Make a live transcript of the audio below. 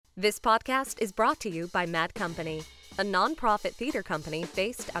This podcast is brought to you by Mad Company, a non-profit theater company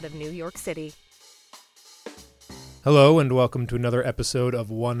based out of New York City. Hello and welcome to another episode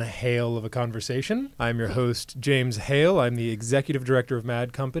of One Hail of a Conversation. I'm your host, James Hale. I'm the executive director of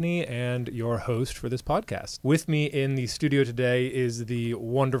Mad Company and your host for this podcast. With me in the studio today is the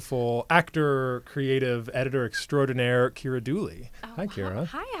wonderful actor, creative, editor extraordinaire, Keara Dooley. Hi, Keara.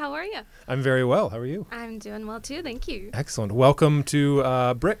 Hi, how are you? I'm very well. How are you? I'm doing well too, thank you. Excellent. Welcome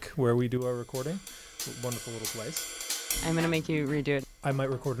to Brick, where we do our recording. Wonderful little place. I'm going to make you redo it. I might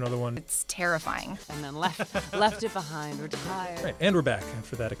record another one. It's terrifying. And then left it behind. We're tired. Right, and we're back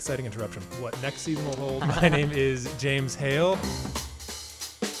after that exciting interruption. What next season will hold? My name is James Hale.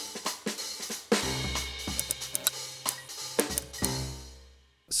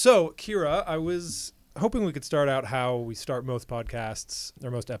 So, Keara, I was hoping we could start out how we start most podcasts,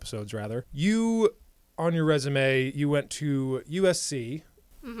 or most episodes rather. You, on your resume, you went to USC.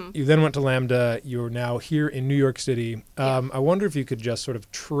 Mm-hmm. You then went to Lambda. You're now here in New York City. I wonder if you could just sort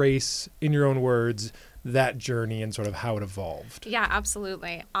of trace, in your own words, that journey and sort of how it evolved. Yeah,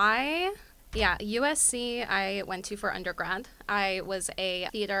 absolutely. USC I went to for undergrad. I was a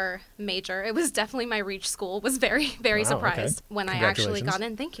theater major. It was definitely my reach school. Was very, very surprised when I actually got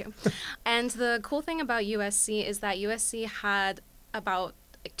in. Thank you. And the cool thing about USC is that USC had about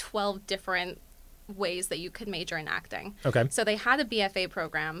 12 different ways that you could major in acting. Okay. So they had a BFA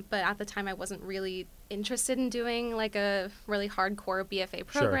program, but at the time I wasn't really interested in doing like a really hardcore BFA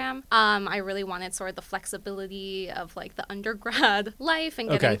program. Sure. I really wanted sort of the flexibility of like the undergrad life and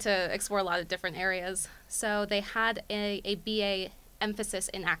getting to explore a lot of different areas. So they had a BA emphasis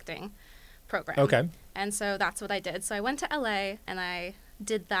in acting program. Okay. And so that's what I did. So I went to LA and I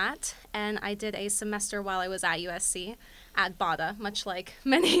did that, and I did a semester while I was at USC at BADA, much like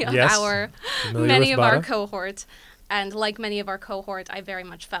many of our cohort. And like many of our cohort, I very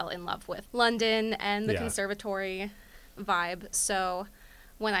much fell in love with London and the conservatory vibe. So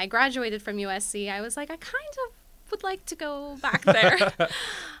when I graduated from USC, I was like, I kind of would like to go back there.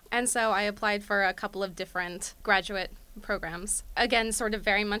 And so I applied for a couple of different graduate programs. Again, sort of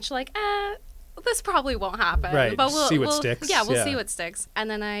very much like, this probably won't happen. Right, but we'll see what sticks. Yeah, we'll see what sticks. And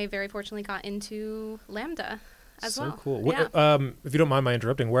then I very fortunately got into Lambda as well. So cool. Yeah. If you don't mind my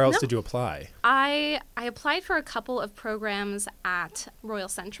interrupting, where else did you apply? I applied for a couple of programs at Royal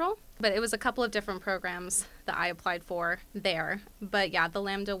Central, but it was a couple of different programs that I applied for there. But yeah, the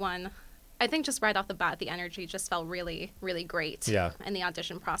Lambda one, I think just right off the bat, the energy just felt really, really great. Yeah. And the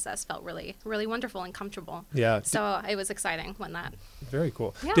audition process felt really, really wonderful and comfortable. Yeah. So it was exciting when that. Very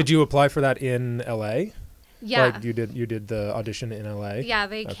cool. Yeah. Did you apply for that in LA? Yeah. Like you did the audition in LA? Yeah,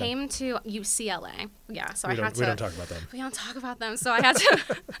 they came to UCLA. Yeah, so we don't talk about them. We don't talk about them. So I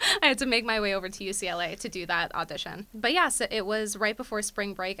had to make my way over to UCLA to do that audition. But yeah, so it was right before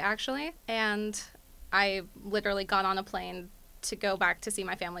spring break actually, and I literally got on a plane to go back to see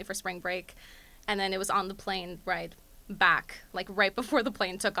my family for spring break, and then it was on the plane ride back, like right before the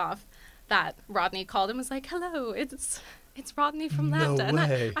plane took off, that Rodney called and was like, "Hello, it's Rodney from Lambda." No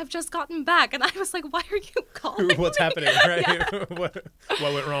way. And I've just gotten back, and I was like, "Why are you calling What's me?" happening, right? Yeah.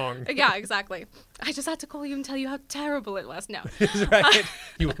 What went wrong? Yeah, exactly. I just had to call you and tell you how terrible it was. No. Right.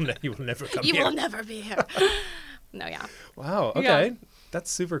 You will never come here. You will never be here. No, yeah. Wow, okay. Yeah.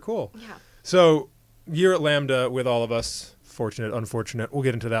 That's super cool. Yeah. So, you're at Lambda with all of us. Fortunate, unfortunate. We'll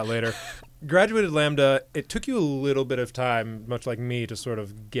get into that later. Graduated Lambda. It took you a little bit of time, much like me, to sort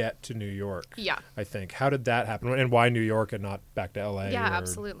of get to New York. Yeah. I think. How did that happen? And why New York and not back to LA? Yeah,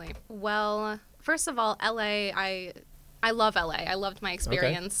 absolutely. Well, first of all, LA, I love LA. I loved my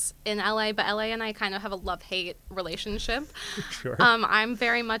experience in LA, but LA and I kind of have a love-hate relationship. Sure. I'm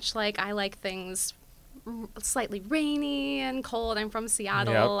very much like, I like things slightly rainy and cold. I'm from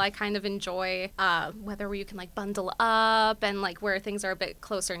Seattle. Yep. I kind of enjoy weather where you can like bundle up and like where things are a bit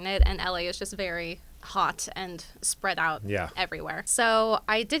closer knit, and LA is just very hot and spread out everywhere. So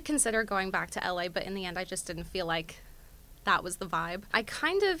I did consider going back to LA, but in the end I just didn't feel like that was the vibe. I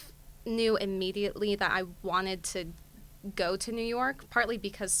kind of knew immediately that I wanted to go to New York, partly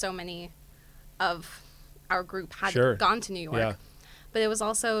because so many of our group had gone to New York. Yeah. But it was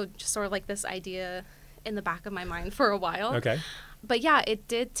also just sort of like this idea in the back of my mind for a while. Okay. But yeah, it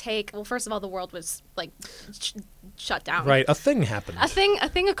did take, well, first of all, the world was like shut down. Right. A thing happened. A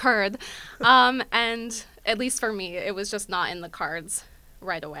thing occurred. And at least for me, it was just not in the cards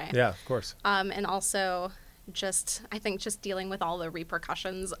right away. Yeah, of course. And also I think just dealing with all the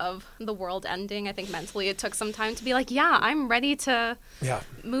repercussions of the world ending, I think mentally it took some time to be like, yeah, I'm ready to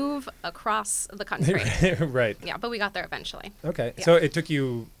move across the country. Right. Yeah, but we got there eventually. Okay. Yeah. So it took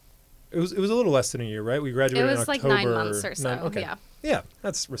you It was a little less than a year, right? We graduated It in was October. like 9 months or so. Okay. Yeah. Yeah,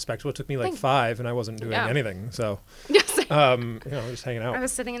 that's respectable. It took me like 5, and I wasn't doing anything. So, Yes. just hanging out. I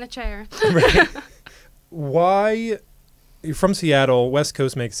was sitting in a chair. Right. Why? You're from Seattle, West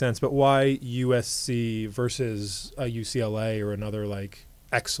Coast makes sense, but why USC versus a UCLA or another like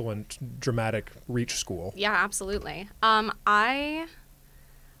excellent dramatic reach school? Yeah, absolutely.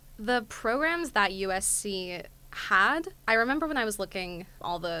 The programs that USC had, I remember when I was looking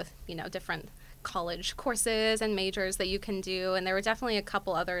all the, different college courses and majors that you can do, and there were definitely a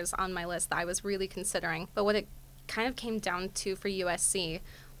couple others on my list that I was really considering. But what it kind of came down to for USC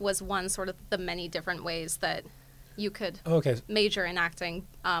was one, sort of the many different ways that you could major in acting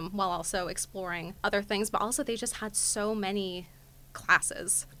while also exploring other things. But also they just had so many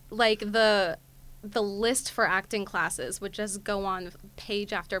classes. Like the list for acting classes would just go on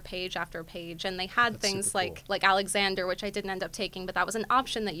page after page after page, and they had things like Alexander, which I didn't end up taking, but that was an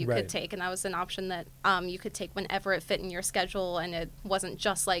option that you could take, and that was an option that you could take whenever it fit in your schedule, and it wasn't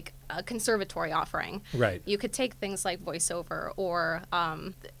just like a conservatory offering. Right. You could take things like voiceover or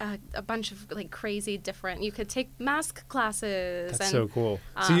a bunch of like crazy different. You could take mask classes. That's so cool.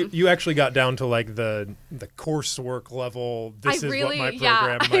 So you actually got down to like the coursework level. This is what my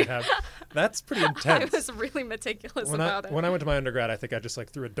program might have. That's pretty intense. I was really meticulous about it. When I went to my undergrad, I think I just like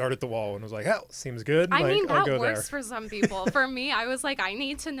threw a dart at the wall and was like, "Hell, seems good." I like, mean, I'll that go works there. for some people. For me, I was like, I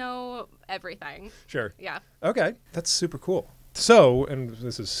need to know everything. Sure. Yeah. Okay, that's super cool. So, and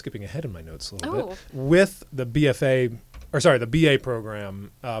this is skipping ahead in my notes a little bit, with the the BA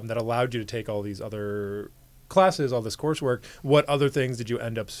program that allowed you to take all these other classes, all this coursework, what other things did you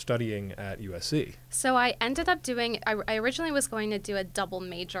end up studying at USC? So I ended up doing, I originally was going to do a double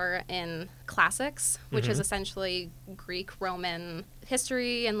major in classics, which is essentially Greek, Roman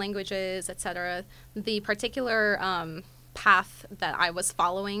history and languages, etc. The particular path that I was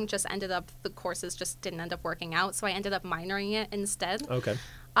following just ended up, the courses just didn't end up working out, so I ended up minoring it instead. Okay.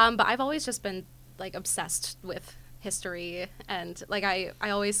 But I've always just been like obsessed with history, and like I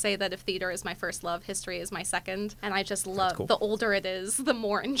always say that if theater is my first love, history is my second, and I just love the older it is, the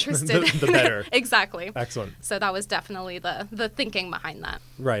more interested the better. Exactly. Excellent. So that was definitely the thinking behind that.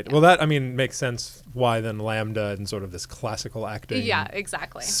 Right. Yeah. Well, that makes sense why then Lambda and sort of this classical acting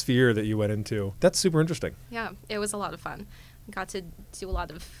exactly sphere that you went into. That's super interesting. Yeah, it was a lot of fun. Got to do a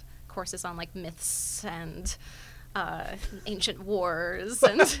lot of courses on like myths and ancient wars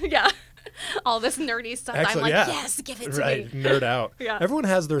and all this nerdy stuff. Excellent, I'm like, yes, give it to me. Nerd out. Yeah. Everyone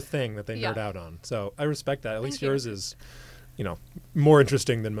has their thing that they nerd out on. So I respect that. At least yours is, more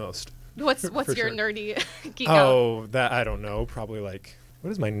interesting than most. What's your sure. nerdy geek out? Oh, that I don't know. Probably like, what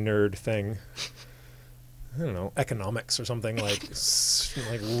is my nerd thing? I don't know, economics or something like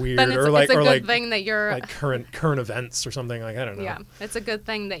weird, then it's a good thing that you're like current events or something like, I don't know. Yeah, it's a good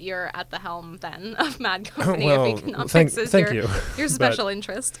thing that you're at the helm then of Mad Company. Well, if economics is your special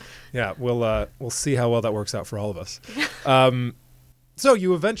interest. Yeah, we'll see how well that works out for all of us. So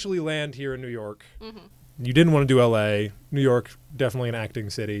you eventually land here in New York. Mm-hmm. You didn't want to do LA. New York, definitely an acting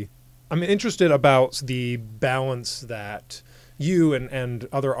city. I'm interested about the balance that you and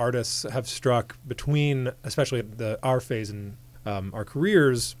other artists have struck between, especially our phase in our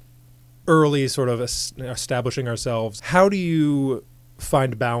careers, early sort of establishing ourselves. How do you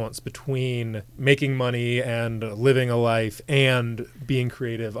find balance between making money and living a life and being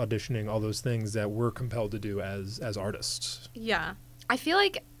creative, auditioning, all those things that we're compelled to do as artists? Yeah. I feel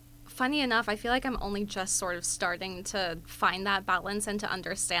like, funny enough, I feel like I'm only just sort of starting to find that balance and to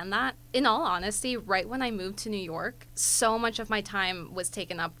understand that. In all honesty, right when I moved to New York, so much of my time was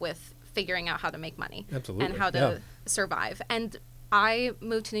taken up with figuring out how to make money. Absolutely. And how to survive. And I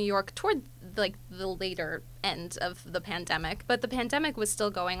moved to New York toward like the later end of the pandemic, but the pandemic was still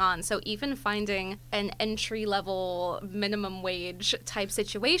going on. So even finding an entry-level minimum wage type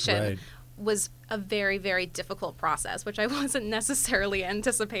situation was a very, very difficult process, which I wasn't necessarily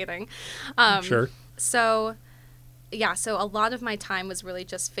anticipating. Sure. So a lot of my time was really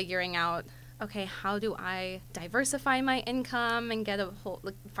just figuring out, okay, how do I diversify my income and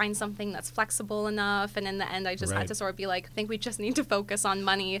find something that's flexible enough? And in the end, I just had to sort of be like, I think we just need to focus on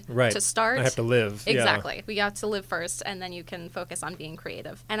money to start. I have to live. Exactly. Yeah. We got to live first, and then you can focus on being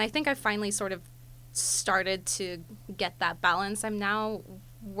creative. And I think I finally sort of started to get that balance. I'm now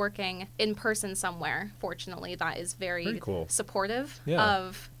working in person somewhere, fortunately, that is very cool. supportive Yeah.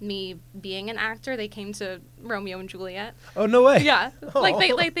 of me being an actor. They came to Romeo and Juliet. Oh, no way. Yeah,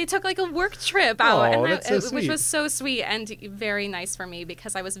 they took like a work trip out, Oh, and that's so which sweet. was so sweet and very nice for me,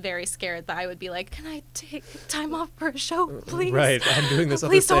 because I was very scared that I would be like, can I take time off for a show, please? Right, I'm doing this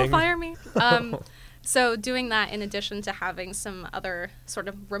other Please don't thing. fire me. So doing that, in addition to having some other sort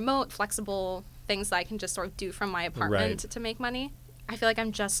of remote, flexible things that I can just sort of do from my apartment Right. to make money, I feel like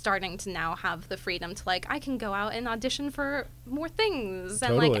I'm just starting to now have the freedom to, like, I can go out and audition for more things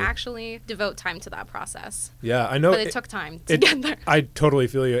and, Totally. like, actually devote time to that process. Yeah, I know. But it took time to get there. I totally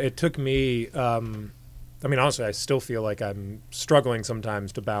feel you. It took me, I mean, honestly, I still feel like I'm struggling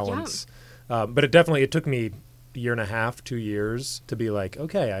sometimes to balance. But it took me a year and a half, 2 years to be like,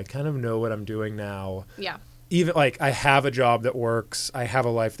 okay, I kind of know what I'm doing now. Yeah. Even like I have a job that works, I have a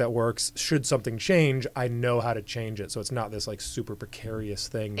life that works. Should something change, I know how to change it. So it's not this like super precarious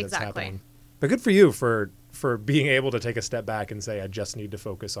thing that's Exactly. happening. But good for you for being able to take a step back and say, I just need to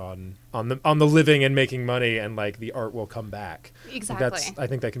focus on the living and making money, and like the art will come back. Exactly. I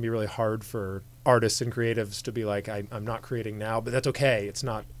think that can be really hard for artists and creatives to be like, I'm not creating now, but that's okay. It's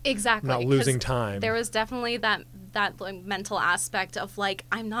not Exactly. not 'cause losing time. There was definitely that like, mental aspect of, like,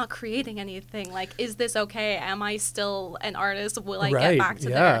 I'm not creating anything. Like, is this okay? Am I still an artist? Will I get back to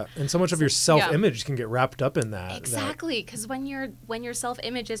there? And so much of your self-image can get wrapped up in that. Exactly, because when your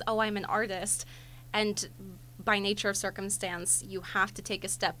self-image is, oh, I'm an artist, and by nature of circumstance, you have to take a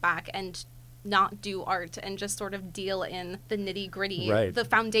step back and not do art and just sort of deal in the nitty-gritty, Right. the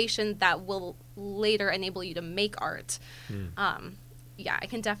foundation that will later enable you to make art. Yeah, I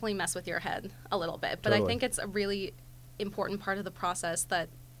can definitely mess with your head a little bit, but Totally. I think it's a really important part of the process that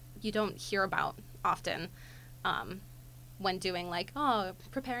you don't hear about often when doing, like,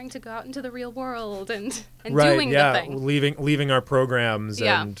 preparing to go out into the real world and doing the thing. leaving our programs,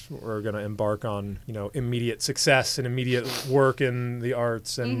 Yeah. and we're going to embark on, immediate success and immediate work in the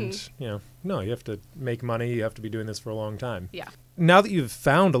arts, and no, you have to make money, you have to be doing this for a long time. Yeah. Now that you've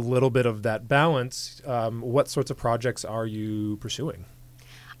found a little bit of that balance, what sorts of projects are you pursuing?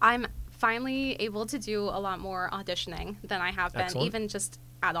 I'm finally able to do a lot more auditioning than I have been, Excellent. even just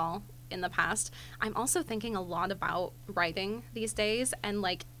at all in the past. I'm also thinking a lot about writing these days, and,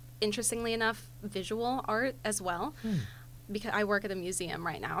 like, interestingly enough, visual art as well. Because I work at a museum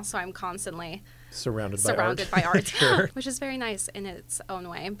right now, so I'm constantly Surrounded by art, Sure. which is very nice in its own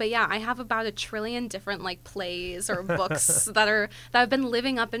way. But yeah, I have about 1 trillion different, like, plays or books that have been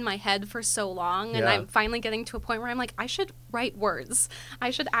living up in my head for so long, and Yeah. I'm finally getting to a point where I'm like, I should write words. I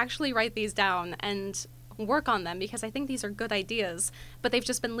should actually write these down and work on them, because I think these are good ideas, but they've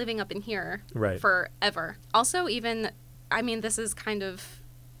just been living up in here Right. forever. Also, even, I mean, this is kind of,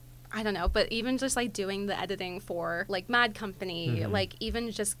 I don't know, but even just, like, doing the editing for, like, Mad Company, like,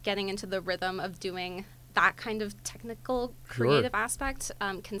 even just getting into the rhythm of doing that kind of technical, Sure. creative aspect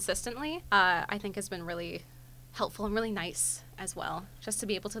consistently, I think has been really helpful and really nice as well. Just to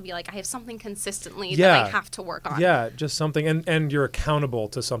be able to be like, I have something consistently that I have to work on. Yeah, just something, and you're accountable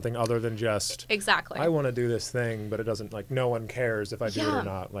to something other than just, Exactly. I want to do this thing, but it doesn't, like, no one cares if I do it Yeah. or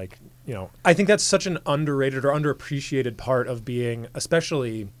not. Like, I think that's such an underrated or underappreciated part of being,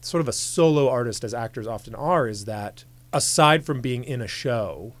 especially sort of a solo artist, as actors often are, is that aside from being in a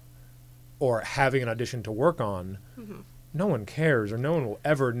show or having an audition to work on, no one cares, or no one will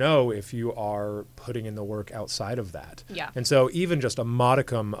ever know if you are putting in the work outside of that. Yeah. And so even just a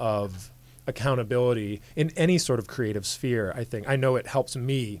modicum of accountability in any sort of creative sphere, I know it helps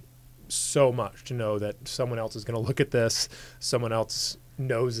me so much to know that someone else is going to look at this, someone else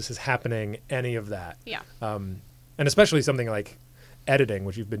knows this is happening, any of that. Yeah. And especially something like editing,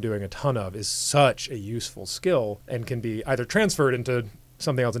 which you've been doing a ton of, is such a useful skill and can be either transferred into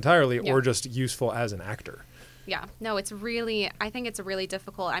something else entirely Yeah. or just useful as an actor. Yeah, no, I think it's really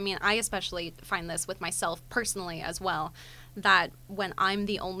difficult. I mean, I especially find this with myself personally as well, that when I'm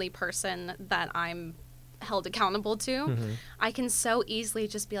the only person that I'm held accountable to, I can so easily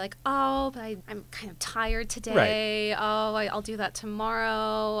just be like, oh, but I'm kind of tired today. Oh, I'll do that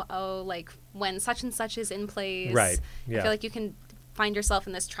tomorrow. Oh, like when such and such is in place. Right, yeah. I feel like you can find yourself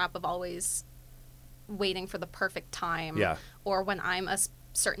in this trap of always waiting for the perfect time. Yeah. Or when I'm a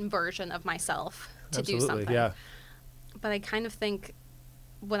certain version of myself to do Absolutely, something. yeah. But I kind of think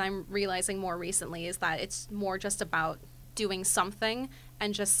what I'm realizing more recently is that it's more just about doing something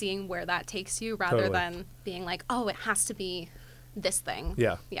and just seeing where that takes you, rather Totally. than being like, oh, it has to be this thing.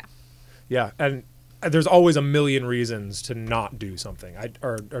 Yeah. Yeah. Yeah, and there's always a million reasons to not do something,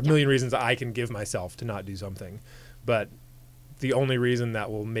 or a million reasons I can give myself to not do something. But the only reason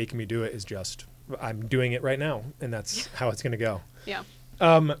that will make me do it is just, I'm doing it right now, and that's how it's going to go. Yeah.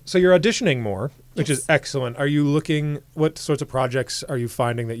 So you're auditioning more, which Yes. is excellent. Are you looking, what sorts of projects are you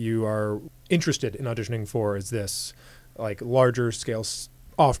finding that you are interested in auditioning for? Is this like larger scale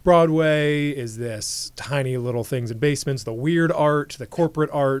off-Broadway? Is this tiny little things in basements, the weird art, the corporate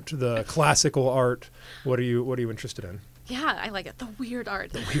art, the classical art? What are you interested in? Yeah, I like it. The weird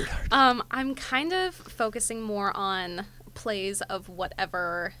art. The weird art. I'm kind of focusing more on plays of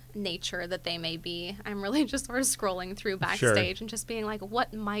whatever nature that they may be. I'm really just sort of scrolling through backstage and just being like,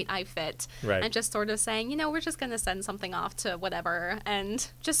 what might I fit? Right. And just sort of saying, we're just going to send something off to whatever and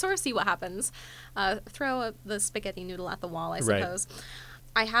just sort of see what happens. Throw the spaghetti noodle at the wall, I Right. suppose.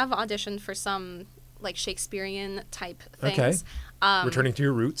 I have auditioned for some like Shakespearean type things. Okay. Returning to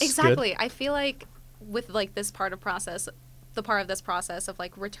your roots. Exactly. I feel like with like the part of this process of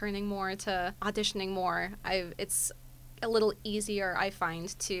like returning more to auditioning more, it's a little easier, I find,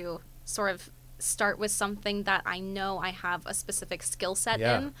 to sort of start with something that I know I have a specific skill set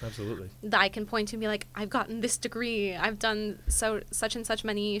Yeah, in, absolutely. that I can point to and be like, I've gotten this degree, I've done such and such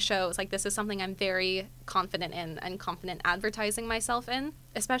many shows, like this is something I'm very confident in and confident advertising myself in,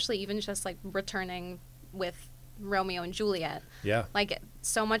 especially even just like returning with Romeo and Juliet. Yeah. Like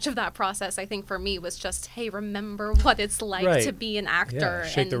so much of that process, I think for me was just, hey, remember what it's like Right. to be an actor. Yeah,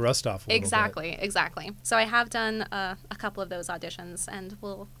 shake the rust off a little bit. Exactly. So I have done a couple of those auditions, and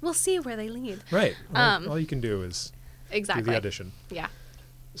we'll see where they lead. Right. All you can do is Exactly. do the audition. Yeah.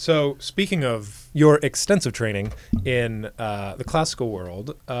 So, speaking of your extensive training in the classical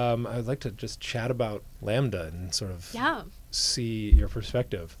world, I'd like to just chat about Lambda and sort of Yeah. see your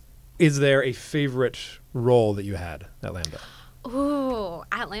perspective. Is there a favorite role that you had at Lambda? Ooh,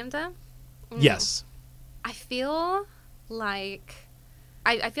 at Lambda? Yes. I feel like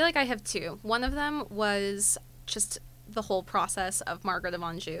I feel like I have two. One of them was just the whole process of Margaret of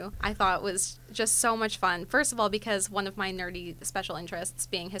Anjou. I thought was just so much fun. First of all, because one of my nerdy special interests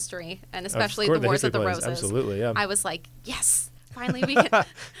being history, and especially Of course, the Wars of the history plays, Roses. Absolutely, yeah. I was like, yes, finally we can,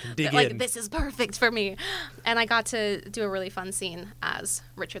 Dig like, in. this is perfect for me. And I got to do a really fun scene as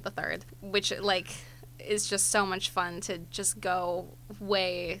Richard III, which like is just so much fun to just go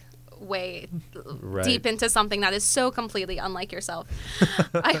way Right. deep into something that is so completely unlike yourself.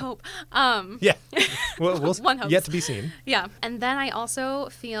 I hope. Yeah. Well, One hopes. yet to be seen. Yeah. And then I also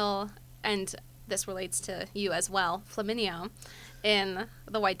feel, and this relates to you as well, Flaminio in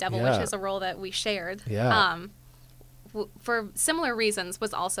The White Devil, Yeah. which is a role that we shared. Yeah. For similar reasons,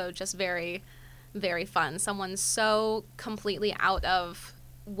 was also just very, very fun. Someone so completely out of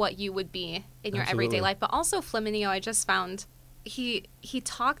what you would be in your Absolutely. everyday life. But also Flaminio, I just found he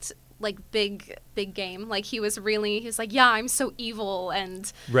talked like big game. Like he was like, yeah, I'm so evil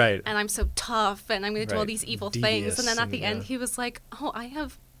and Right. I'm so tough and I'm going to do all Right. these evil Devious things. And then at the and, end, he was like, oh, I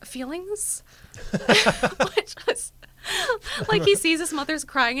have feelings. Which was like he sees his mother's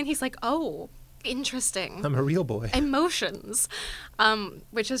crying and he's like, oh, interesting. I'm a real boy. Emotions,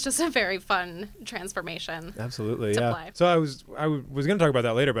 which is just a very fun transformation. Absolutely, to yeah. play. So I was going to talk about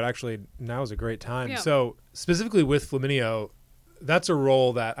that later, but actually now is a great time. Yeah. So specifically with Flaminio, that's a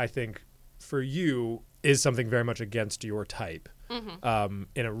role that I think for you is something very much against your type.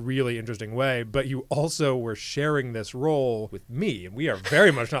 In a really interesting way, but you also were sharing this role with me, and we are very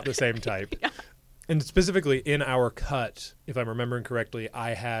much not the same type. Yeah. And specifically in our cut, if I'm remembering correctly,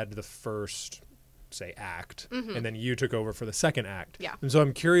 I had the first, say, act, and then you took over for the second act. Yeah. And so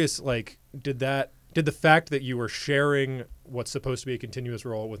I'm curious, like, did the fact that you were sharing what's supposed to be a continuous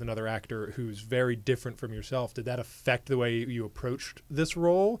role with another actor who's very different from yourself, did that affect the way you approached this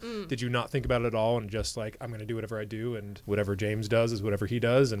role? Did you not think about it at all and just like, I'm going to do whatever I do and whatever James does is whatever he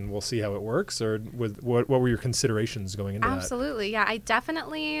does and we'll see how it works? Or what were your considerations going into that? Absolutely. Yeah, I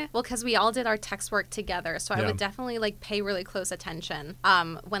definitely, because we all did our text work together. So I Yeah. would definitely like pay really close attention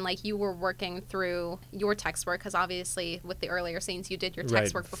when like you were working through your text work, because obviously with the earlier scenes, you did your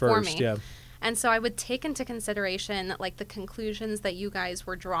text work before first, me. Yeah. And so I would take into consideration like the conclusions that you guys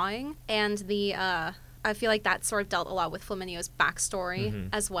were drawing and the I feel like that sort of dealt a lot with Flaminio's backstory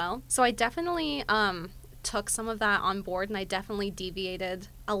as well. So I definitely took some of that on board, and I definitely deviated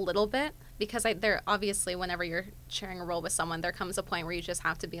a little bit because there obviously whenever you're sharing a role with someone, there comes a point where you just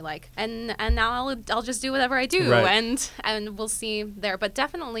have to be like, and now I'll just do whatever I do, Right. and we'll see there. But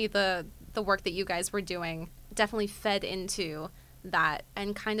definitely the work that you guys were doing definitely fed into that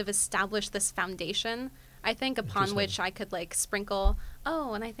and kind of established this foundation, I think, upon Interesting. which I could like sprinkle,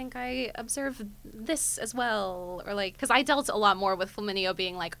 oh, and I think I observed this as well, or like, because I dealt a lot more with Flaminio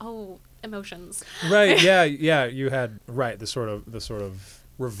being like, oh, emotions. Right. Yeah. Yeah. You had the sort of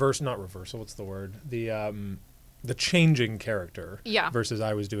not reversal. What's the word? The changing character. Yeah. Versus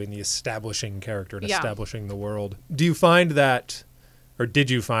I was doing the establishing character and Yeah. establishing the world. Do you find that or did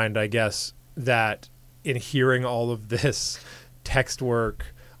you find, I guess, that in hearing all of this text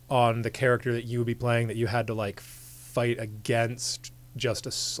work on the character that you would be playing, that you had to like fight against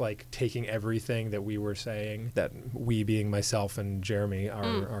just like taking everything that we were saying, that we being myself and Jeremy,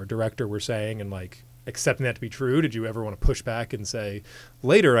 our director, were saying, and like accepting that to be true? Did you ever want to push back and say,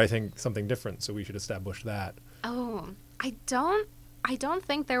 later I think something different, so we should establish that? Oh, I don't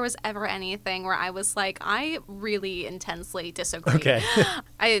think there was ever anything where I was like, I really intensely disagree. Okay.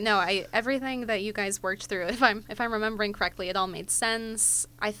 Everything that you guys worked through, if I'm remembering correctly, it all made sense.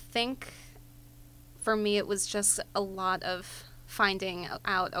 I think for me it was just a lot of finding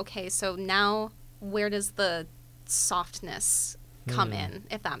out, okay, so now where does the softness come in,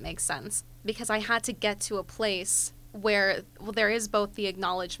 if that makes sense? Because I had to get to a place where there is both the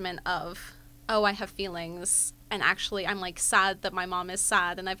acknowledgement of, oh, I have feelings, and actually I'm like sad that my mom is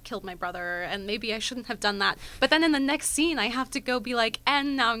sad and I've killed my brother and maybe I shouldn't have done that. But then in the next scene I have to go be like,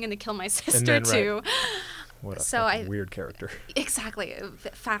 and now I'm going to kill my sister too. Right. What a weird character. Exactly.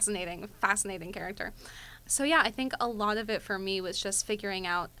 Fascinating character. So yeah, I think a lot of it for me was just figuring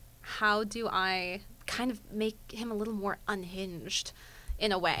out, how do I kind of make him a little more unhinged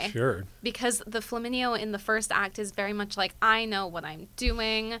in a way. Sure. Because the Flaminio in the first act is very much like, I know what I'm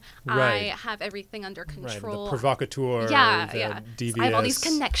doing. Right. I have everything under control. Right. The provocateur. Yeah. Devious. I have all these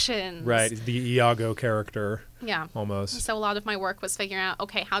connections. Right. The Iago character. Yeah. Almost. So a lot of my work was figuring out,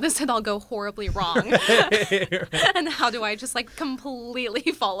 okay, how does it all go horribly wrong? And how do I just like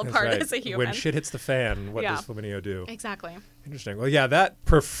completely fall apart as a human? When shit hits the fan, what does Flaminio do? Exactly. Interesting. Well, yeah, that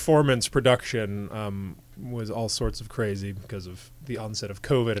performance production was all sorts of crazy because of the onset of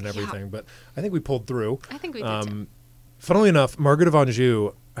COVID and everything. But I think we pulled through. I think we did too. Funnily enough, Margaret of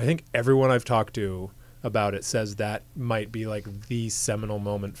Anjou, I think everyone I've talked to about it says that might be like the seminal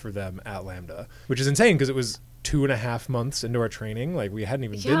moment for them at Lambda, which is insane because it was 2.5 months into our training. Like, we hadn't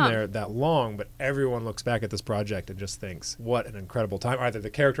even been there that long, but everyone looks back at this project and just thinks, what an incredible time. Either the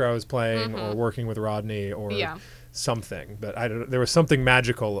character I was playing or working with Rodney or something. But there was something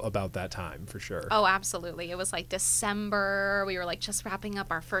magical about that time for sure. Oh, absolutely. It was like December. We were like just wrapping up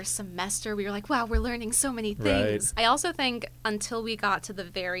our first semester. We were like, wow, we're learning so many things. Right. I also think until we got to the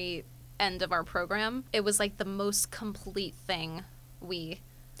very end of our program, it was like the most complete thing we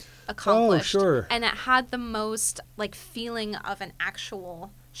accomplished. Oh, sure. And it had the most like feeling of an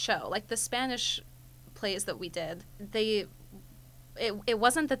actual show. Like the Spanish plays that we did, it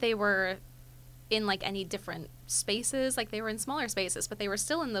wasn't that they were in like any different spaces, like they were in smaller spaces, but they were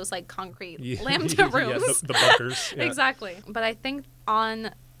still in those like concrete Lambda rooms. The bunkers. Yeah. Exactly. But I think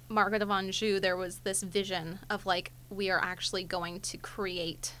on Margaret of Anjou there was this vision of like, we are actually going to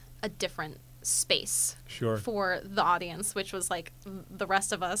create a different space for the audience, which was like the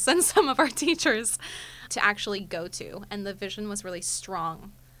rest of us and some of our teachers to actually go to. And the vision was really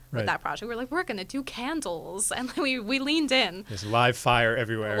strong with that project. We were like, we're going to do candles. And we leaned in. There's live fire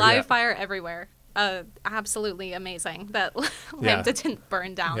everywhere. Fire everywhere. Absolutely amazing that Lambda didn't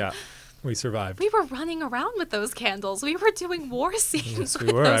burn down. Yeah. We survived. We were running around with those candles. We were doing war scenes we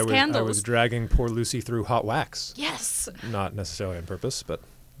with were. those candles. I was dragging poor Lucy through hot wax. Yes. Not necessarily on purpose, but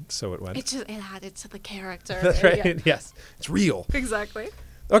so it went. It added to the character. That's right. Yeah. Yes. It's real. Exactly.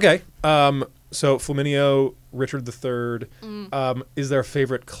 Okay. So Flaminio, Richard III. Is there a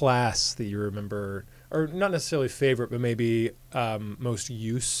favorite class that you remember, or not necessarily favorite, but maybe most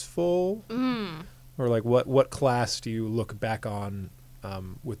useful? Or like what class do you look back on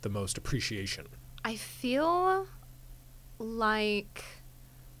with the most appreciation? I feel like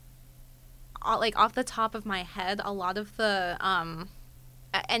off the top of my head, a lot of the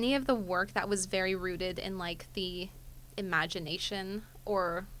any of the work that was very rooted in like the imagination,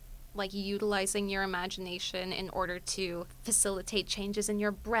 or like utilizing your imagination in order to facilitate changes in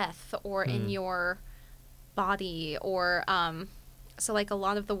your breath or in your body, or so like a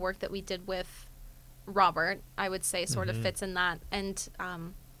lot of the work that we did with Robert, I would say sort of fits in that. And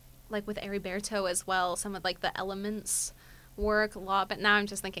like with Heriberto as well, some of like the elements work a lot, but now I'm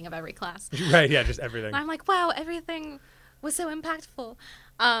just thinking of every class. Right, yeah, just everything. And I'm like, wow, everything was so impactful.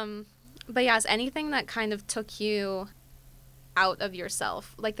 But yes, anything that kind of took you out of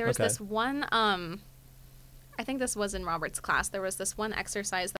yourself. Like there was this one, I think this was in Robert's class, there was this one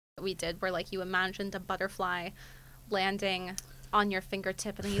exercise that we did where like you imagined a butterfly landing on your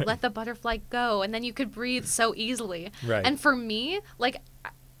fingertip and then you let the butterfly go and then you could breathe so easily. Right. And for me, like,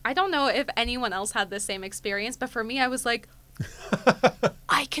 I don't know if anyone else had the same experience, but for me, I was like,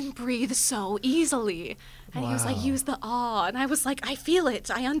 I can breathe so easily. And he was like, use the awe. And I was like, I feel it.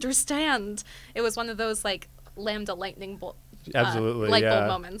 I understand. It was one of those like Lambda lightning bolt, light bulb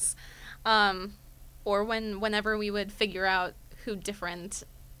moments. Or whenever we would figure out who different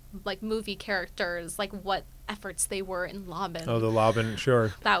like movie characters, like what efforts they were in Laban. Oh, the Laban,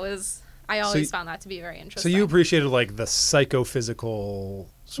 sure. I always found that to be very So interesting. you appreciated like the psychophysical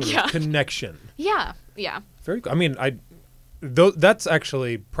sort of connection. Yeah. Very cool. I mean, that's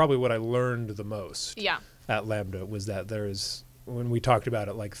actually probably what I learned the most. Yeah. At Lambda was that there's, when we talked about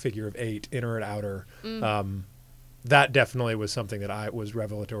it, like figure of 8, inner and outer, that definitely was something that was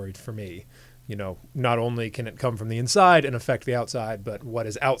revelatory for me. You know, not only can it come from the inside and affect the outside, but what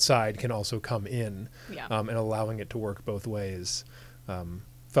is outside can also come in, and allowing it to work both ways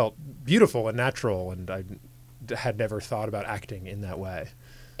felt beautiful and natural, and I had never thought about acting in that way.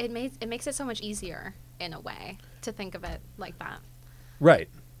 It makes it so much easier in a way to think of it like that. Right.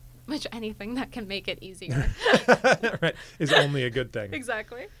 Which anything that can make it easier. Right, is only a good thing.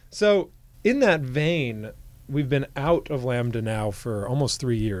 Exactly. So in that vein, we've been out of Lambda now for almost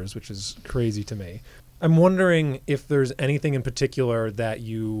 3 years, which is crazy to me. I'm wondering if there's anything in particular that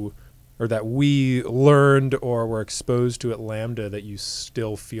that we learned or were exposed to at Lambda that you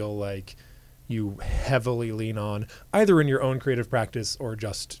still feel like you heavily lean on, either in your own creative practice or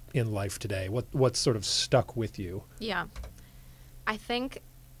just in life today. What's sort of stuck with you? Yeah. I think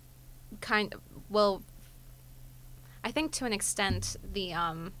I think to an extent the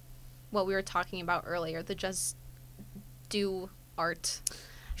what we were talking about earlier, the just do art.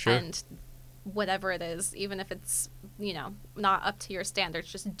 Sure. And whatever it is, even if it's, not up to your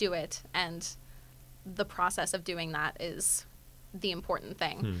standards, just do it. And the process of doing that is the important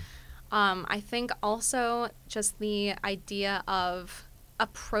thing. I think also just the idea of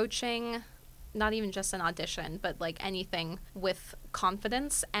approaching not even just an audition, but like anything with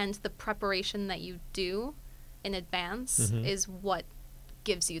confidence, and the preparation that you do in advance is what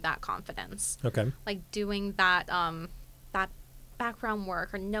gives you that confidence. Okay. Like doing that that background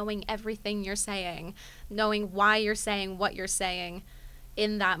work, or knowing everything you're saying, knowing why you're saying what you're saying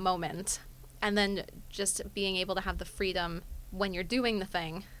in that moment, and then just being able to have the freedom when you're doing the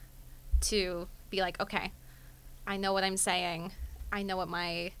thing to be like, okay, I know what I'm saying, I know what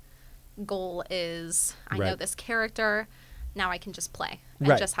my goal is, I know this character, now I can just play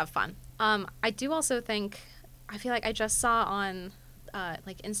and just have fun. I do also think, I feel like I just saw on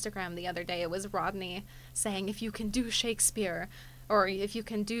like Instagram the other day, it was Rodney saying, if you can do Shakespeare, or if you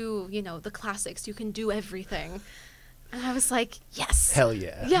can do, the classics, you can do everything. And I was like, yes. Hell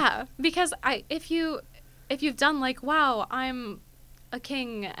yeah. Yeah, because if you've done like, wow, I'm a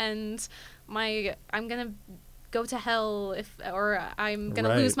king and I'm gonna go to hell or I'm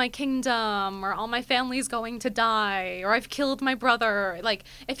gonna lose my kingdom, or all my family's going to die, or I've killed my brother. Like,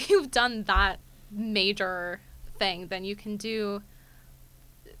 if you've done that major thing, then you can do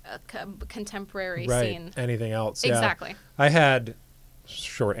a contemporary scene. Anything else. Exactly. Yeah. I had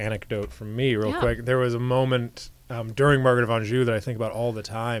short anecdote from me real quick. There was a moment during Margaret of Anjou that I think about all the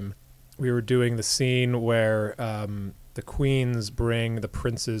time. We were doing the scene where the queens bring the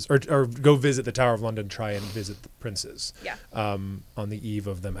princes, or go visit the Tower of London, try and visit the princes on the eve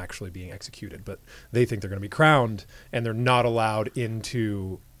of them actually being executed. But they think they're going to be crowned, and they're not allowed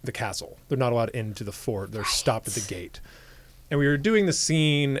into the castle. They're not allowed into the fort. They're stopped at the gate. And we were doing the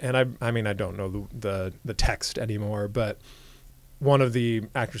scene, and I mean, I don't know the text anymore, but one of the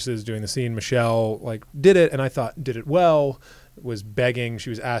actresses doing the scene, Michelle, like did it, and I thought did it well, was begging, she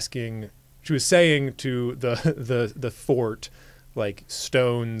was saying to the fort, like,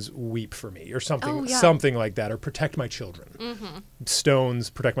 stones weep for me, or something, something like that, or protect my children. Stones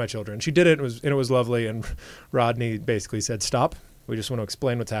protect my children. She did it, and it was lovely, and Rodney basically said, stop, we just want to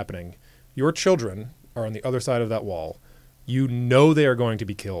explain what's happening. Your children are on the other side of that wall. You know they are going to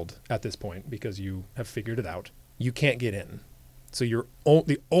be killed at this point because you have figured it out. You can't get in. So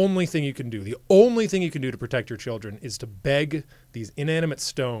the only thing you can do to protect your children is to beg these inanimate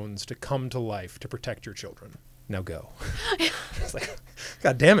stones to come to life to protect your children. Now go. It's like,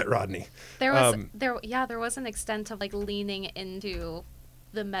 God damn it, Rodney. There was an extent of like leaning into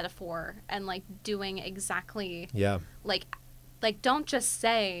the metaphor and like doing exactly like don't just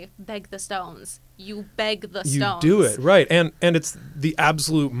say beg the stones. You beg the stones. You do it, right. And it's the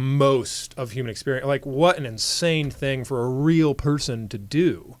absolute most of human experience. Like, what an insane thing for a real person to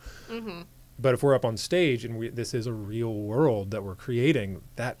do. But if we're up on stage and this is a real world that we're creating,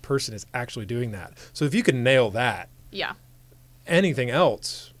 that person is actually doing that. So if you can nail that, anything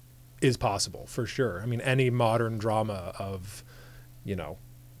else is possible, for sure. I mean, any modern drama of,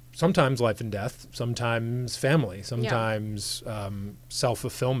 sometimes life and death, sometimes family, sometimes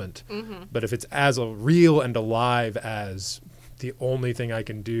self-fulfillment. But if it's as real and alive as the only thing I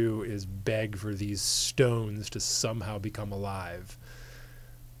can do is beg for these stones to somehow become alive,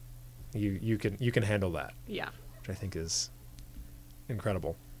 you can handle that. Yeah. Which I think is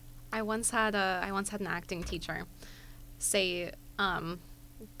incredible. I once had an acting teacher say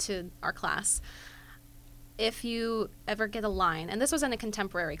to our class, if you ever get a line, and this was in a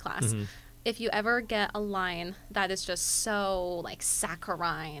contemporary class, if you ever get a line that is just so like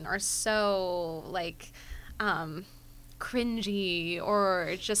saccharine or so like cringy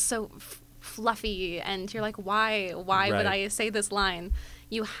or just so fluffy, and you're like, why Right. would I say this line?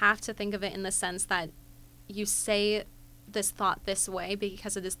 You have to think of it in the sense that you say this thought this way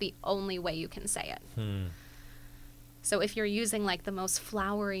because it is the only way you can say it. So if you're using like the most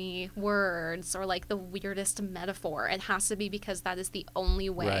flowery words or like the weirdest metaphor, it has to be because that is the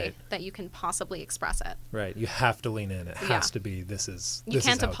only way Right. that you can possibly express it. Right. You have to lean in. It Yeah. has to be, this is You this is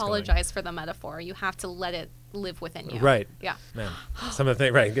can't how it's going. apologize for the metaphor. You have to let it live within you. Right. Yeah. Man, some of the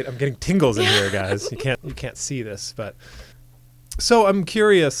things, right. I'm getting tingles in here, guys. You can't see this, but so I'm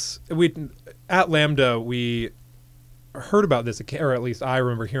curious. At Lambda, we heard about this, or at least I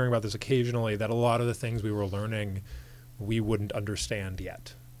remember hearing about this occasionally, that a lot of the things we were learning we wouldn't understand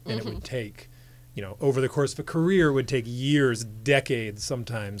yet. And it would take, over the course of a career, it would take years, decades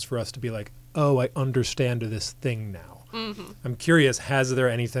sometimes for us to be like, oh, I understand this thing now. I'm curious, has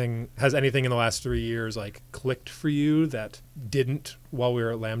anything in the last 3 years like clicked for you that didn't while we were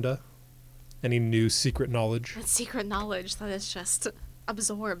at Lambda? Any new secret knowledge? It's secret knowledge that is just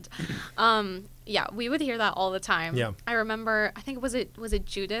absorbed. Yeah, we would hear that all the time. Yeah. I remember, I think was it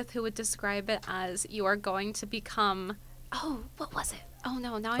Judith who would describe it as, you are going to become, oh, what was it? Oh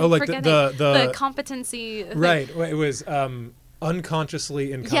no, now I'm like forgetting. the competency thing. Right. It was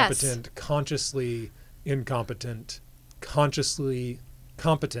unconsciously incompetent, consciously incompetent, consciously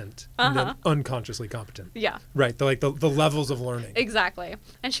competent, and then unconsciously competent. Yeah. Right. The levels of learning. Exactly.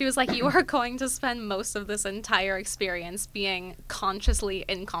 And she was like, you are going to spend most of this entire experience being consciously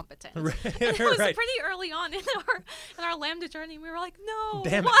incompetent. Right. And it was Right. pretty early on in our Lambda journey. We were like, no.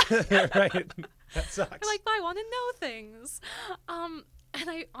 Damn what? it. Right. That sucks. We're like, but I want to know things. And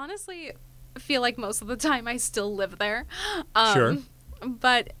I honestly feel like most of the time I still live there. Sure.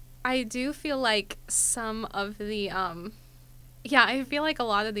 But I do feel like some of the, I feel like a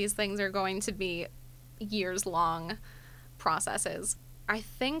lot of these things are going to be years-long processes. I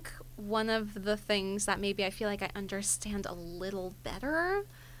think one of the things that maybe I feel like I understand a little better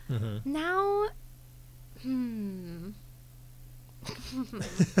now, I'm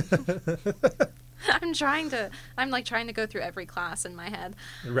trying to go through every class in my head.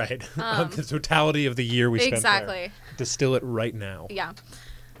 Right. The totality of the year we spent there. Exactly. Distill it right now. Yeah.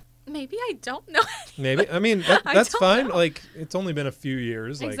 Maybe I don't know. Maybe. I mean, I that's don't fine. know. Like, it's only been a few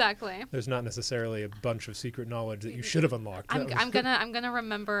years. Like, Exactly. there's not necessarily a bunch of secret knowledge that you should have unlocked. I'm gonna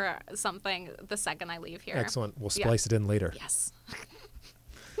remember something the second I leave here. Excellent. We'll Yeah. splice it in later. Yes.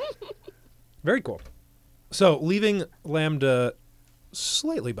 Very cool. So, leaving Lambda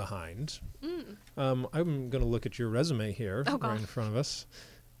slightly behind, I'm going to look at your resume here Oh, right God. in front of us.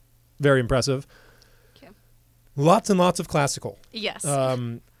 Very impressive. Okay. Lots and lots of classical, Yes.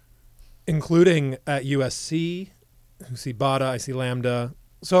 including at USC. You see Bada, I see Lambda.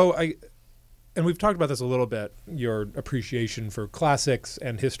 So and we've talked about this a little bit, your appreciation for classics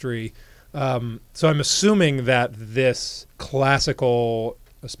and history. So I'm assuming that this classical,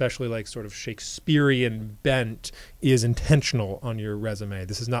 especially like sort of Shakespearean bent, is intentional on your resume.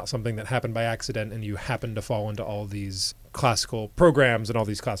 This is not something that happened by accident and you happen to fall into all these classical programs and all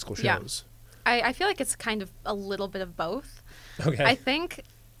these classical Yeah. shows. I feel like it's kind of a little bit of both. Okay. I think,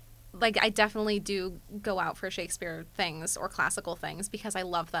 like, I definitely do go out for Shakespeare things or classical things because I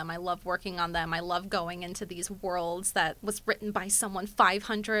love them. I love working on them. I love going into these worlds that was written by someone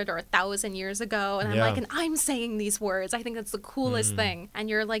 500 or 1,000 years ago. And I'm Yeah. like, and I'm saying these words. I think that's the coolest thing. And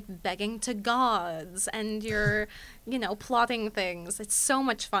you're like begging to gods and you're, plotting things. It's so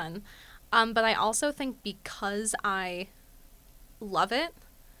much fun. But I also think because I love it,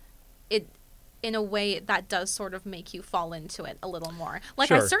 in a way that does sort of make you fall into it a little more.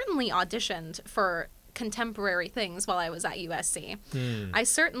 Like, I Sure. certainly auditioned for contemporary things while I was at USC.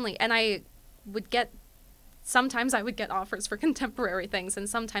 Sometimes I would get offers for contemporary things, and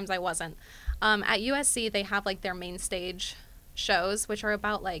sometimes I wasn't. At USC, they have, like, their main stage shows, which are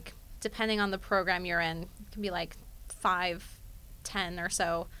about, like, depending on the program you're in, it can be, like, 5, 10 or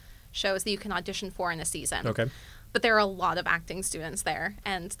so shows that you can audition for in a season. Okay. But there are a lot of acting students there,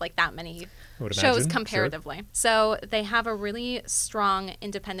 and like that many I would shows imagine. comparatively. Sure. So they have a really strong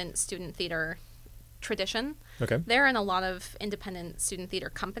independent student theater tradition. Okay. They're in a lot of independent student theater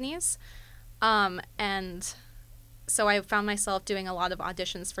companies. And so I found myself doing a lot of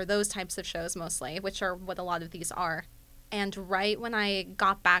auditions for those types of shows mostly, which are what a lot of these are. And right when I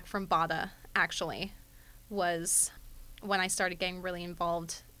got back from BADA, actually, was when I started getting really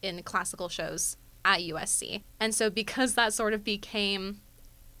involved in classical shows at USC. And so because that sort of became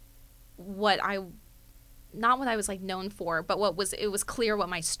not what I was like known for, but it was clear what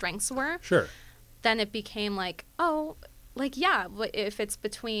my strengths were. Sure. Then it became like, oh, like, yeah, if it's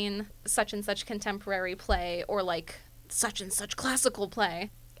between such and such contemporary play or like such and such classical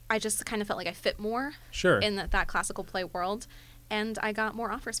play, I just kind of felt like I fit more in that classical play world, and I got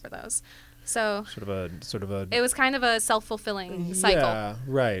more offers for those. So sort of a it was kind of a self-fulfilling cycle. Yeah,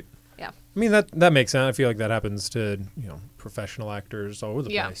 right. Yeah. I mean, that makes sense. I feel like that happens to, professional actors all over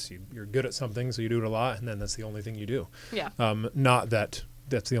the place. You're good at something, so you do it a lot, and then that's the only thing you do. Yeah. Not that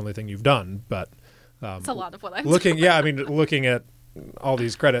that's the only thing you've done, but it's a lot of what I'm looking. doing. Yeah, I mean, looking at all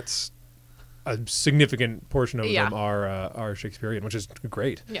these credits, a significant portion of them are Shakespearean, which is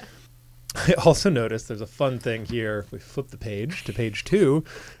great. Yeah. I also noticed there's a fun thing here. If we flip the page to page 2,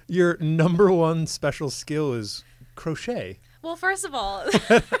 your number one special skill is crochet. Well, first of all,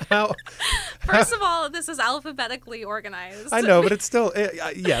 this is alphabetically organized. I know, but it's still,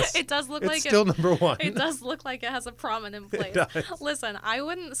 yes. It does look it's like still number one. It does look like it has a prominent place. It does. Listen, I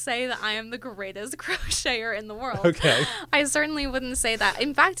wouldn't say that I am the greatest crocheter in the world. Okay. I certainly wouldn't say that.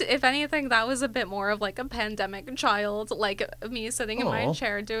 In fact, if anything, that was a bit more of like a pandemic child, like me sitting in my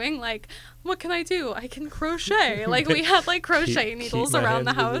chair doing like, what can I do? I can crochet. Like we had like crochet needles around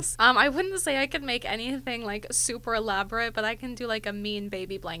the house. I wouldn't say I could make anything like super elaborate, but I can do like a mean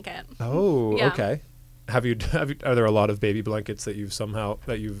baby blanket. Oh, yeah. Okay. Are there a lot of baby blankets that you've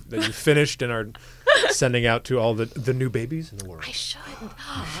finished and are sending out to all the new babies in the world? I should.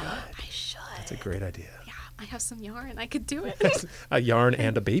 I should. That's a great idea. Yeah, I have some yarn. I could do it. A yarn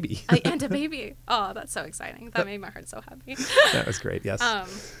and a baby. And a baby. Oh, that's so exciting. That made my heart so happy. That was great. Yes.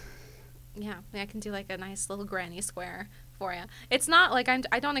 Yeah, I can do like a nice little granny square for you. It's not like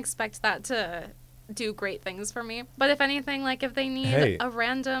I don't expect that to do great things for me, but if anything, like if they need a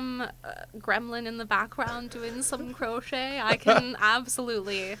random gremlin in the background doing some crochet, I can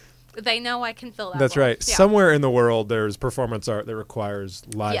absolutely. They know I can fill that. That's role. right. Yeah. Somewhere in the world, there's performance art that requires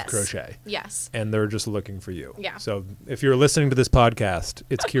live crochet. Yes. And they're just looking for you. Yeah. So if you're listening to this podcast,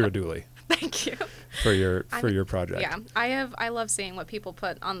 it's Keara Dooley. Thank you. For your project. Yeah, I love seeing what people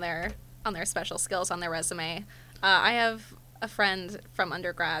put on their special skills on their resume. I have a friend from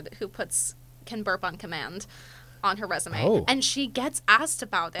undergrad who can burp on command on her resume, and she gets asked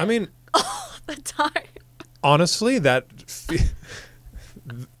about it. I mean, all the time. Honestly,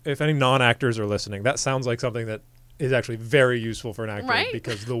 if any non-actors are listening, that sounds like something that is actually very useful for an actor, right?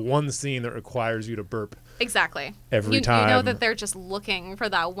 Because the one scene that requires you to burp exactly every time, you know that they're just looking for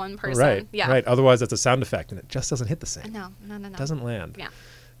that one person, right? Yeah, right. Otherwise, that's a sound effect, and it just doesn't hit the same. No. It doesn't land. Yeah.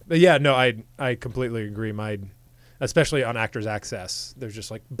 But yeah, no, I completely agree. Especially on Actors Access, there's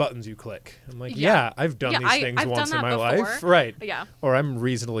just like buttons you click. I'm like, I've done these things I've once done in my that before. life, right? Yeah. Or I'm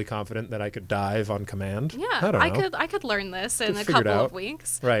reasonably confident that I could dive on command. Yeah, I don't know. I could learn this in a figure it couple out. of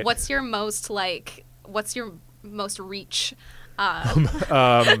weeks. Right. What's your most reach?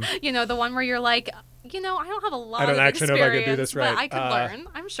 The one where you're like, I don't have a lot of experience. I don't actually know if I could do this right. But I could learn,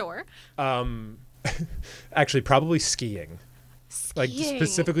 I'm sure. Actually, probably skiing. Like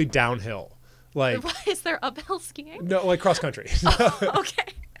specifically downhill. Like, is there uphill skiing? No, like cross country. Oh, okay.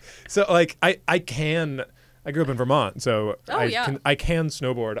 So like I grew up in Vermont, so I can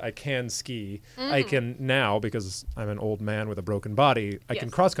snowboard, I can ski. I can now, because I'm an old man with a broken body, I can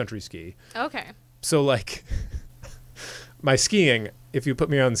cross country ski. Okay. So like my skiing, if you put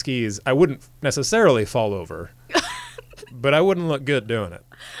me on skis, I wouldn't necessarily fall over. But I wouldn't look good doing it.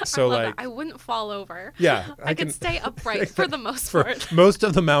 So I wouldn't fall over. Yeah. I could stay upright for the most part. For most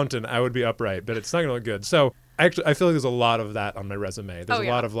of the mountain, I would be upright, but it's not going to look good. So I feel like there's a lot of that on my resume. There's a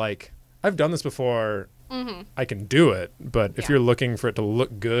lot of like, I've done this before. Mm-hmm. I can do it, but if you're looking for it to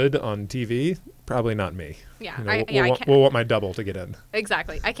look good on TV, probably not me. Yeah. We'll want my double to get in.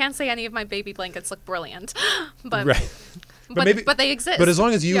 Exactly. I can't say any of my baby blankets look brilliant, but right. But they exist. But as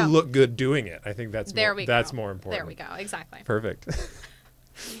long as you look good doing it, I think that's more important. There we go. Exactly. Perfect.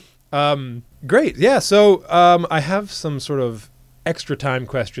 Great. Yeah. So I have some sort of extra time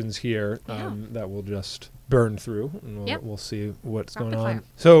questions here that we'll just burn through, and we'll see what's going on. Fire.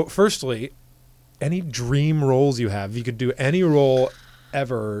 So firstly, any dream roles you have? If you could do any role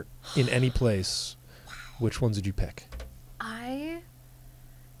ever in any place, which ones would you pick?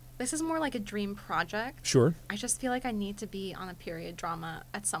 This is more like a dream project. Sure. I just feel like I need to be on a period drama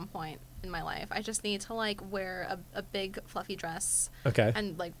at some point in my life. I just need to like wear a big fluffy dress. Okay.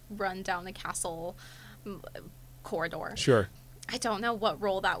 And like run down the castle corridor. Sure. I don't know what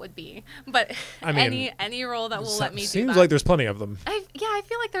role that would be, but I mean, any role that will let me do that. Seems like there's plenty of them. I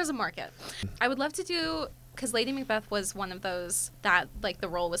feel like there's a market. I would love to do because Lady Macbeth was one of those that like the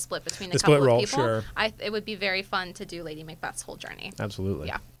role was split between a The couple split of role, people. sure. It would be very fun to do Lady Macbeth's whole journey. Absolutely.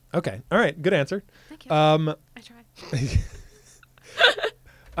 Yeah. Okay. All right. Good answer. Thank you. I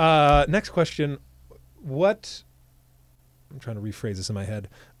tried. Next question. What? I'm trying to rephrase this in my head.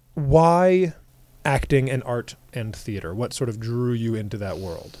 Why acting and art and theater? What sort of drew you into that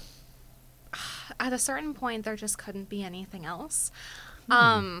world? At a certain point, there just couldn't be anything else.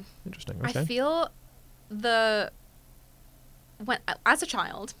 Interesting. Okay. I feel as a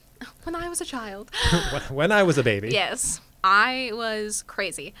child, when I was a child, when I was a baby. yes, I was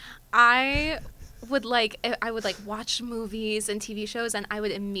crazy. I would watch movies and TV shows, and I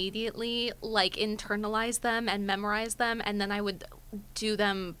would immediately like internalize them and memorize them, and then I would do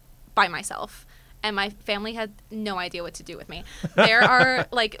them by myself. And my family had no idea what to do with me. There are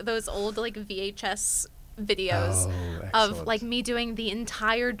like those old like VHS videos of like me doing the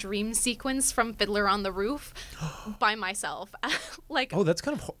entire dream sequence from Fiddler on the Roof by myself. Like, oh, that's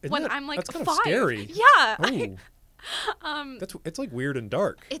kind of I'm like that's kind 5. of scary. Yeah. Oh. It's like weird and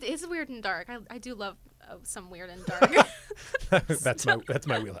dark. It is weird and dark. I do love some weird and dark. That's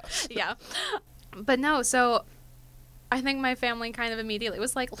my wheelhouse. Yeah. But no, so I think my family kind of immediately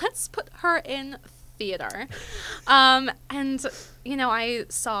was like, let's put her in theater. And, I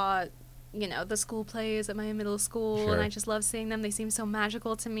saw, the school plays at my middle school, Sure. and I just love seeing them. They seem so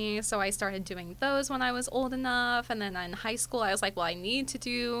magical to me. So I started doing those when I was old enough. And then in high school, I was like, well, I need to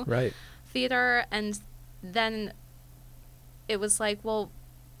do theater. And then it was like, well,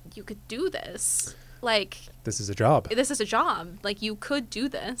 you could do this. Like, this is a job. Like, you could do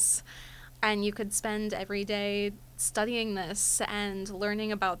this. And you could spend every day studying this and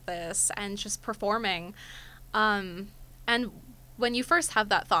learning about this and just performing. And when you first have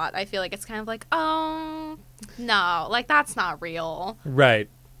that thought, I feel like it's kind of like, oh, no, like that's not real. Right.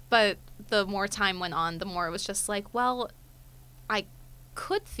 But the more time went on, the more it was just like, well, I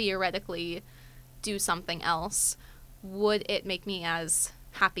could theoretically do something else. Would it make me as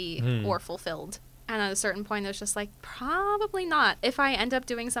happy or fulfilled? And at a certain point, it was just like, probably not. If I end up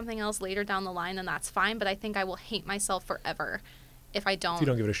doing something else later down the line, then that's fine. But I think I will hate myself forever if I don't, if you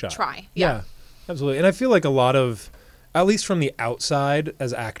don't give it a shot. Try. Yeah, absolutely. And I feel like a lot of, at least from the outside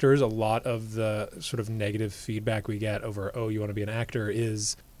as actors, a lot of the sort of negative feedback we get over, oh, you want to be an actor,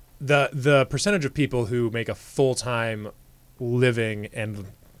 is the percentage of people who make a full-time living and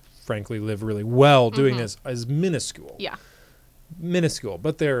frankly live really well doing this is minuscule. Yeah. Minuscule,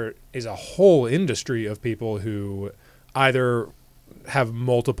 but there is a whole industry of people who either have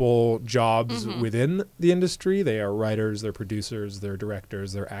multiple jobs within the industry. They are writers, they're producers, they're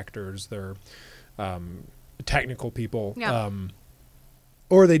directors, they're actors, they're technical people,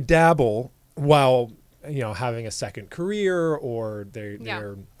 or they dabble while having a second career, or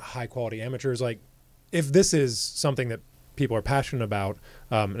they're high quality amateurs. Like, if this is something that people are passionate about,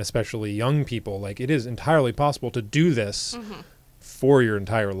 and especially young people, like, it is entirely possible to do this for your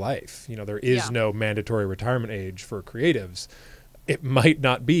entire life. There is no mandatory retirement age for creatives. It might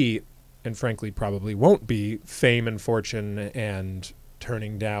not be, and frankly probably won't be, fame and fortune and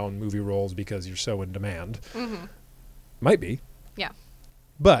turning down movie roles because you're so in demand. Might be. Yeah.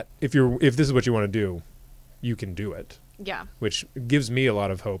 But if this is what you want to do, you can do it. Yeah. Which gives me a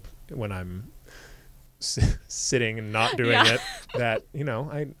lot of hope when I'm sitting and not doing it, that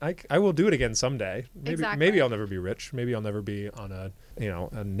I will do it again someday. Maybe I'll never be rich, maybe I'll never be on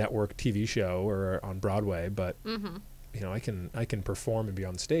a network TV show or on Broadway, but I can perform and be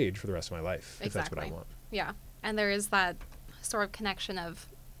on stage for the rest of my life if that's what I want. Yeah. And there is that sort of connection of,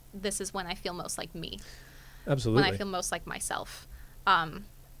 this is when I feel most like me. Absolutely. When I feel most like myself,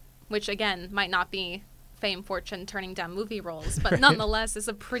 which again might not be fame, fortune, turning down movie roles, but nonetheless is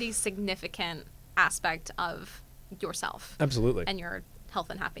a pretty significant aspect of yourself. Absolutely. And your health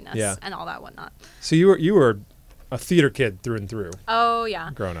and happiness and all that whatnot. So you were a theater kid through and through. Oh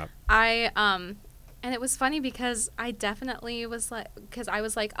yeah. Growing up. And it was funny because I definitely was like, because I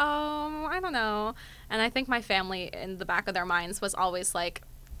was like, oh, I don't know. And I think my family in the back of their minds was always like,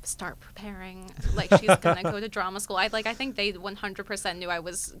 start preparing. Like, she's going to go to drama school. I think they 100% knew I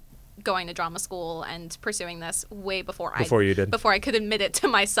was going to drama school and pursuing this way before you did. Before I could admit it to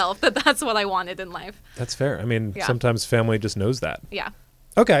myself that that's what I wanted in life. That's fair. I mean, sometimes family just knows that. Yeah.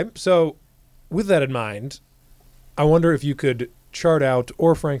 Okay. So with that in mind, I wonder if you could chart out,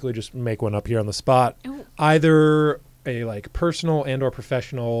 or frankly just make one up here on the spot, either a like personal and or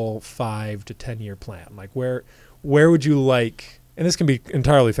professional 5 to 10 year plan. Like, where would you like, and this can be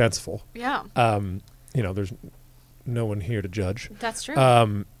entirely fanciful. Yeah. There's no one here to judge. That's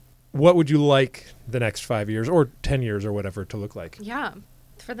true. What would you like the next 5 years or 10 years or whatever to look like? Yeah.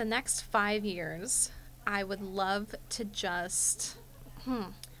 For the next 5 years, I would love to just...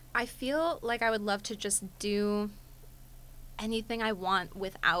 I feel like I would love to just do anything I want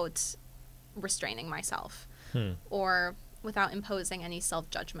without restraining myself or without imposing any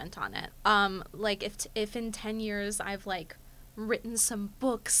self-judgment on it. Like if in 10 years I've like written some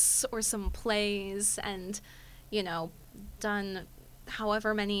books or some plays and, you know, done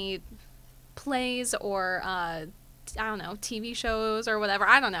however many plays or I don't know, TV shows or whatever,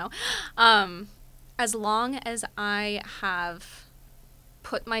 I don't know. As long as I have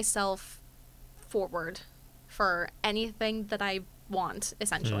put myself forward for anything that I want,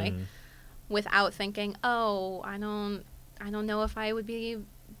 essentially, without thinking, oh, I don't know if I would be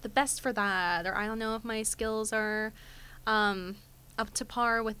the best for that, or I don't know if my skills are up to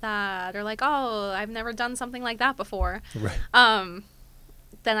par with that, or like, oh, I've never done something like that before. Right.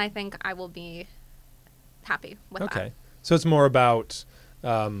 Then I think I will be happy with that. Okay. So it's more about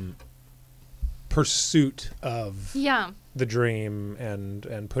pursuit of the dream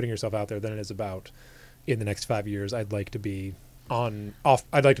and putting yourself out there than it is about, in the next 5 years, I'd like to be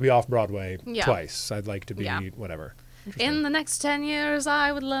off Broadway twice. I'd like to be whatever. In the next 10 years,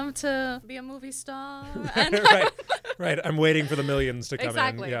 I would love to be a movie star. Right. I'm waiting for the millions to come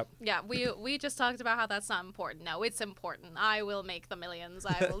exactly. in. Yep. Yeah, we just talked about how that's not important. No, it's important. I will make the millions.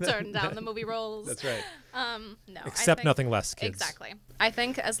 I will turn down the movie roles. That's right. No. Accept nothing less, kids. Exactly. I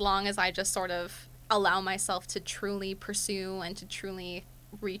think as long as I just sort of allow myself to truly pursue and to truly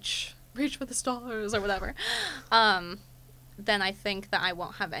reach for the stars or whatever, then I think that I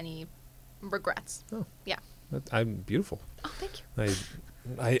won't have any regrets. Oh. Yeah. I'm beautiful. Oh, thank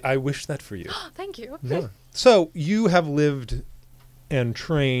you. I wish that for you. Thank you. Yeah. So you have lived and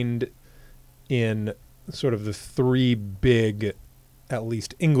trained in sort of the three big, at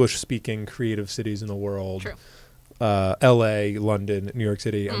least English-speaking creative cities in the world. True. L.A., London, New York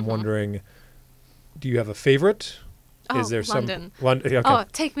City. I'm wondering, do you have a favorite? Oh, Is there London. Okay. Oh,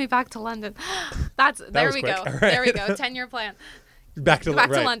 take me back to London. There we go. Right. There we go. 10-year plan. Back to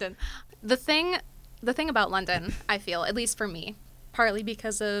London. The thing about London, I feel, at least for me, partly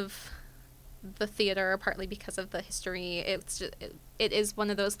because of the theater, partly because of the history, it is one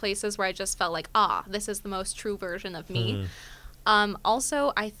of those places where I just felt like, this is the most true version of me.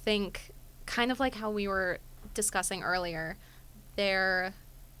 Also, I think, kind of like how we were discussing earlier, there,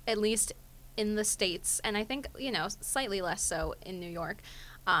 at least in the States, and I think, you know, slightly less so in New York,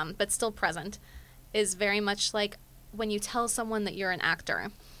 but still present, is very much like when you tell someone that you're an actor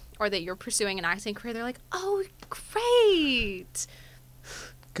or that you're pursuing an acting career, they're like, oh, great.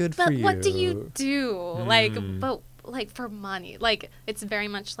 Good for you. But what do you do? Like, for money. Like, it's very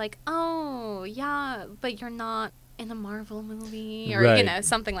much like, oh, yeah, but you're not in a Marvel movie or, you know,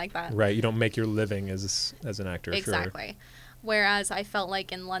 something like that. Right. You don't make your living as an actor. Exactly. Sure. Whereas I felt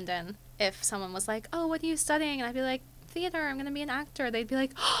like in London, if someone was like, oh, what are you studying? And I'd be like, theater, I'm going to be an actor. They'd be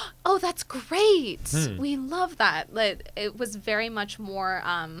like, oh, that's great. We love that. Like, it was very much more,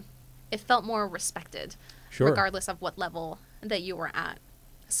 it felt more respected, regardless of what level that you were at.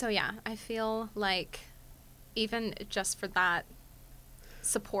 So yeah, I feel like even just for that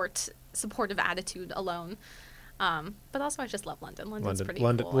supportive attitude alone, but also I just love London. London's pretty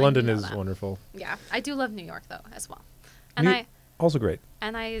cool. London is wonderful. Yeah, I do love New York though as well, and also great.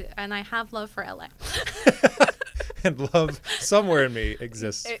 And I have love for LA. And love somewhere in me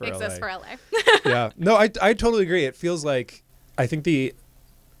exists for LA. Exists for LA. Yeah, no, I totally agree. It feels like, I think in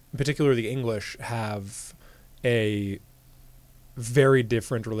particular the English have a very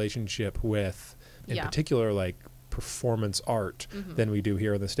different relationship with, in particular, like performance art than we do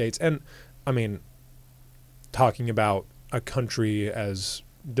here in the States. And I mean, talking about a country as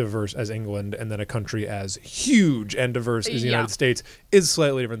diverse as England and then a country as huge and diverse as the United States is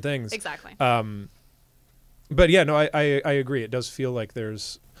slightly different things. Exactly. But yeah, no, I agree. It does feel like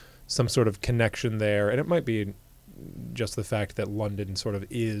there's some sort of connection there, and it might be just the fact that London sort of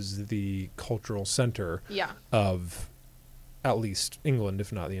is the cultural center of at least England,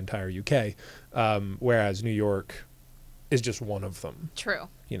 if not the entire UK, whereas New York is just one of them. True.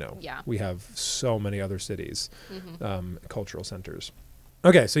 You know, Yeah. we have so many other cities, cultural centers.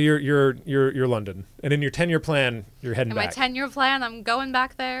 Okay, so you're London, and in your 10-year plan, you're heading back. In my 10-year plan, I'm going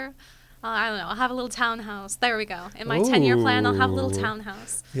back there. I don't know. I'll have a little townhouse. There we go. In my 10-year plan, I'll have a little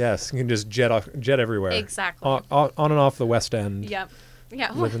townhouse. Yes, you can just jet everywhere. Exactly. On and off the West End. Yep.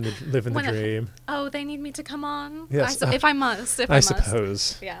 Yeah. Living the dream. They need me to come on. Yes. If I must. I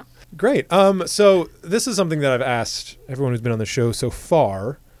suppose. Yeah. Great. So this is something that I've asked everyone who's been on the show so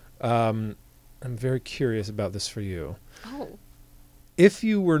far. I'm very curious about this for you. Oh. If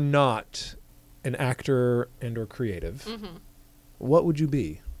you were not an actor and or creative, what would you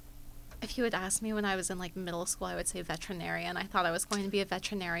be? If you had asked me when I was in like middle school, I would say veterinarian. I thought I was going to be a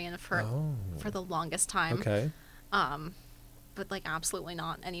veterinarian for the longest time. Okay. But like absolutely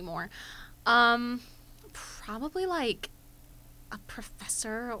not anymore. Probably like a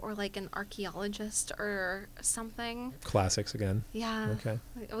professor or like an archaeologist or something. Classics again. Yeah. Okay.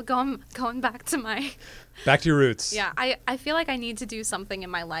 Going back to my Back to your roots. Yeah, I feel like I need to do something in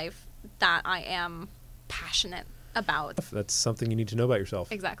my life that I am passionate about. That's something you need to know about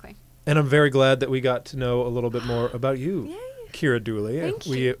yourself. Exactly. And I'm very glad that we got to know a little bit more about you. Yay. Keara Dooley. Thank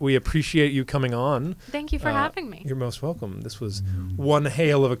you. We appreciate you coming on. Thank you for having me. You're most welcome. This was one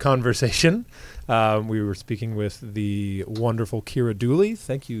hail of a conversation. We were speaking with the wonderful Keara Dooley.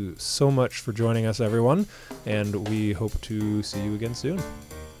 Thank you so much for joining us, everyone. And we hope to see you again soon.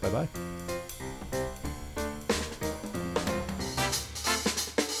 Bye-bye.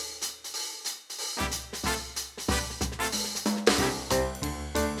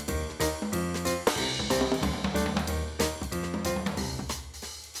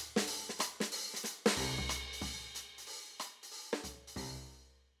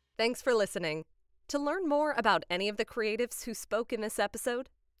 Thanks for listening. To learn more about any of the creatives who spoke in this episode,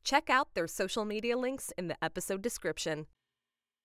 check out their social media links in the episode description.